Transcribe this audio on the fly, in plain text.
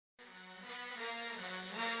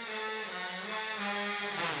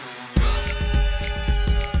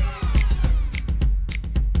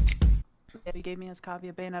he gave me his copy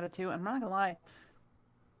of Bayonetta 2, and I'm not gonna lie,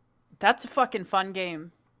 that's a fucking fun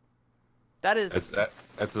game. That is.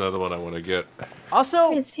 That's another one I want to get.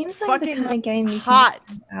 Also, it seems like the kind of game you hot.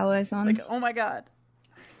 can spend hours on. Like, oh my god.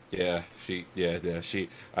 Yeah,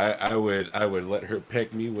 I would let her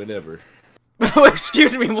peck me whenever. Oh,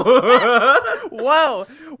 excuse me. Whoa,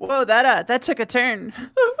 that took a turn.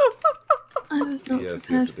 I was not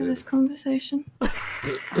prepared for this conversation.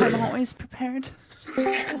 I'm always prepared.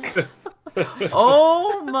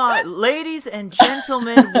 Oh my, ladies and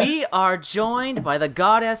gentlemen, we are joined by the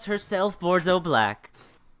goddess herself, Bordeaux Black.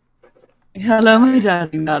 Hello, my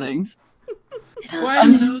darlings. Why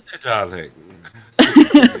hello there, darling?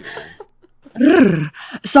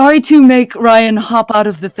 Sorry to make Ryan hop out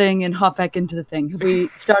of the thing and hop back into the thing. Have we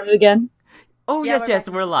started again? Oh, Yeah, yes,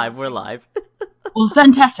 we're live. Well,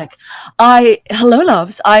 fantastic. Hello,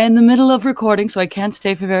 loves. I am in the middle of recording, so I can't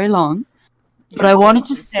stay for very long. But I wanted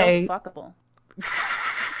to say... So fuckable.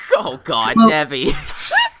 Oh, God, Nevi.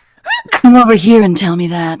 Come over here and tell me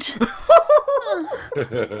that.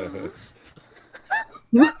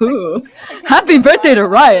 Woohoo. Happy birthday to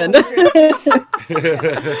Ryan. I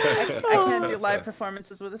can't do live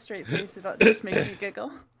performances with a straight face. It just makes me giggle.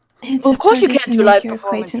 It's Of course you can't do live your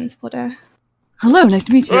performances. acquaintance, Bordeaux. Hello, nice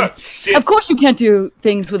to meet you. Shit. Of course you can't do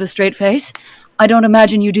things with a straight face. I don't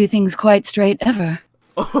imagine you do things quite straight ever.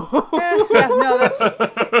 No,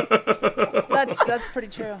 that's pretty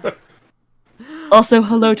true. Also,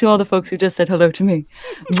 hello to all the folks who just said hello to me.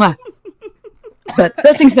 Mwah. But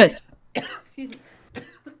first things first. Excuse me.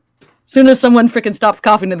 Soon as someone frickin' stops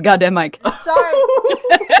coughing to the goddamn mic. Sorry.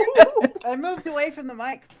 I moved away from the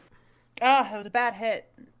mic. Ah, that was a bad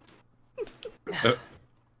hit.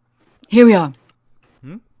 Here we are.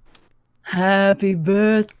 Happy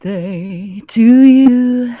birthday to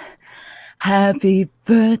you. Happy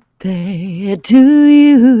birthday to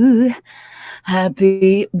you.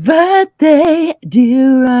 Happy birthday,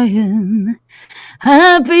 dear Ryan.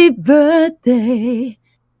 Happy birthday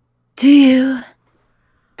to you.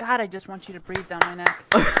 God, I just want you to breathe down my neck.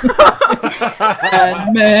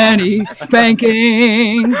 And many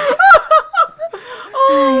spankings.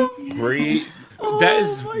 Bree, that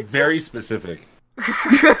is very specific.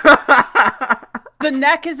 The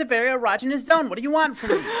neck is a very erogenous zone. What do you want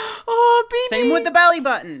from me? Oh, BB. Same with the belly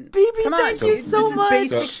button. BB, Come on, thank you dude. so This much.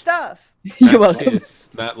 is basic stuff. You're welcome. Kiss,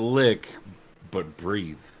 not lick, but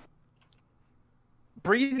breathe.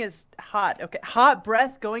 Breathing is hot. Okay, hot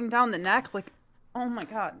breath going down the neck. Like, oh my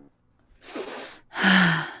god.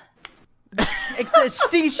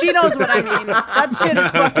 See, she knows what I mean. That shit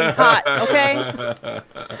is fucking hot. Okay.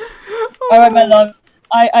 All right, my loves.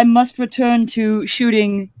 I must return to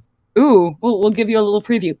shooting. Ooh, we'll give you a little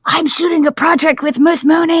preview. I'm shooting a project with Miss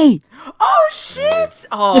Mooney. Oh, shit.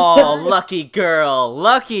 Oh, lucky girl.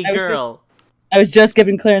 Lucky girl. I was just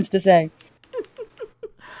giving clearance to say.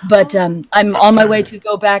 But I'm on my way to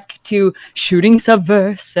go back to shooting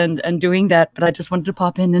Subverse and doing that. But I just wanted to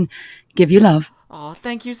pop in and give you love. Oh,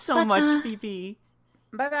 thank you so much, BB.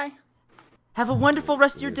 Bye-bye. Have a wonderful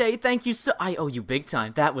rest of your day. Thank you so... I owe you big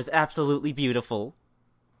time. That was absolutely beautiful.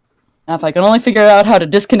 Now, if I can only figure out how to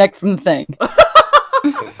disconnect from the thing.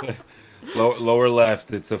 Lower left,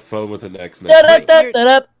 it's a phone with an X next to it.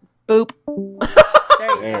 Da-da-da-da-da. Boop.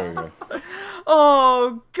 There we go.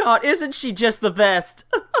 Oh, God, isn't she just the best?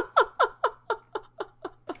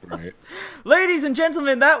 Right. Ladies and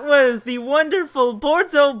gentlemen, that was the wonderful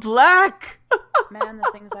Bordeaux Black. Man, the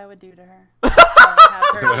things I would do to her.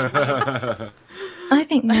 Have her do me. I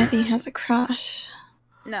think Nevi has a crush.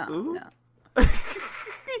 No, Ooh. no.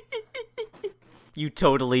 You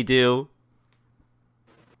totally do.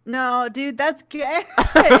 No, dude, that's gay.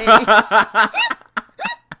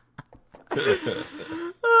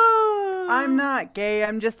 I'm not gay.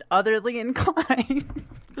 I'm just otherly inclined.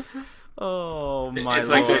 Oh my It's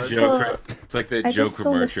like lord. the Joker. It's like the I just Joker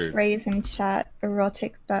saw the marcher. phrase in chat,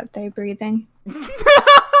 erotic birthday breathing.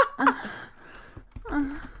 Oh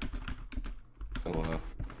wow.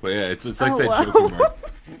 But yeah, it's like Oh, that wow.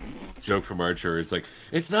 joke from Archer. It's like,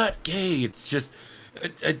 it's not gay. It's just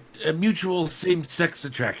a mutual same-sex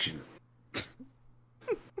attraction.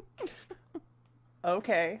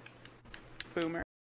 Okay. Boomer.